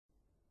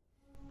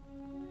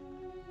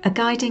A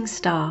Guiding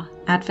Star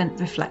Advent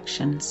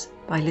Reflections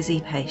by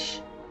Lizzie Paish.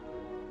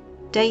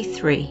 Day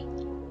 3.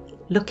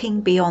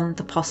 Looking Beyond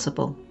the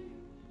Possible.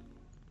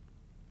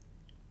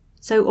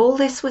 So all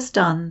this was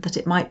done that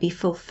it might be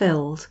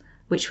fulfilled,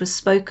 which was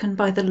spoken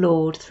by the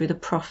Lord through the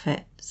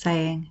prophet,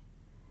 saying,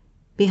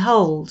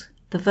 Behold,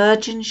 the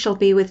virgin shall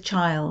be with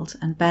child,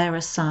 and bear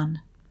a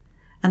son,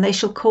 and they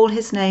shall call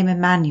his name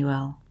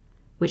Emmanuel,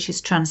 which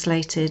is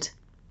translated,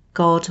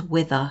 God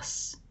with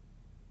us.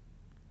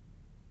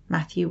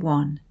 Matthew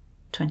 1,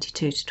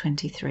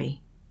 22-23.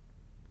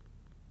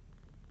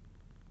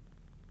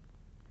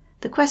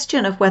 The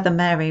question of whether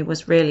Mary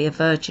was really a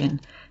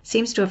virgin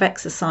seems to have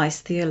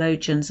exercised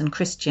theologians and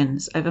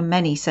Christians over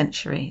many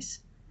centuries.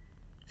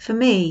 For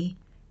me,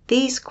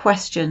 these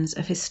questions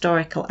of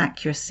historical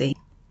accuracy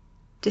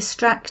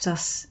distract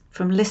us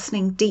from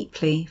listening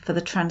deeply for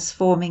the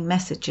transforming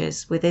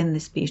messages within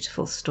this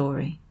beautiful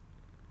story.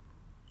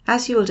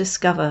 As you will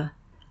discover,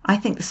 I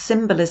think the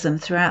symbolism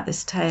throughout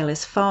this tale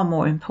is far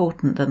more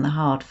important than the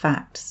hard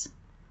facts.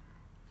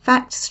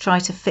 Facts try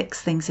to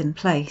fix things in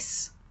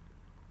place.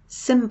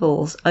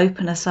 Symbols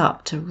open us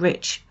up to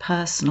rich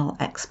personal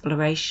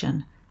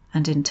exploration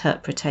and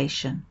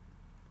interpretation.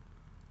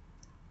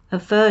 A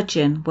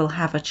virgin will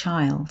have a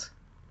child.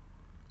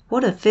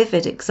 What a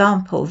vivid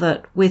example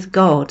that, with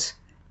God,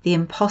 the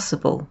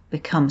impossible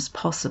becomes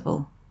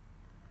possible.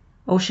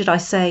 Or should I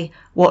say,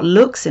 what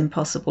looks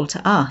impossible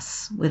to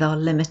us with our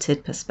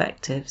limited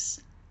perspectives,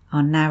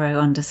 our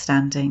narrow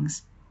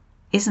understandings,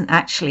 isn't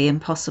actually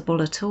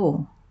impossible at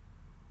all.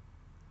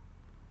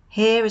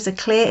 Here is a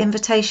clear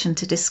invitation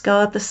to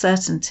discard the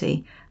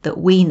certainty that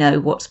we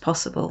know what's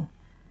possible,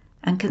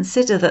 and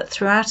consider that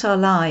throughout our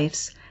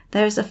lives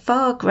there is a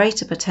far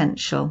greater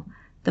potential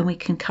than we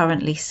can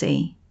currently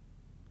see.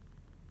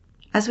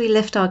 As we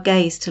lift our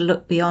gaze to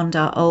look beyond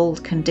our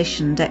old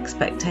conditioned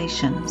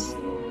expectations,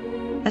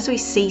 as we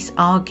cease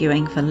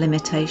arguing for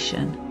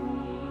limitation,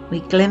 we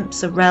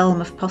glimpse a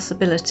realm of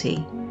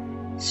possibility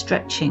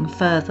stretching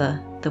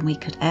further than we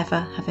could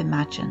ever have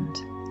imagined.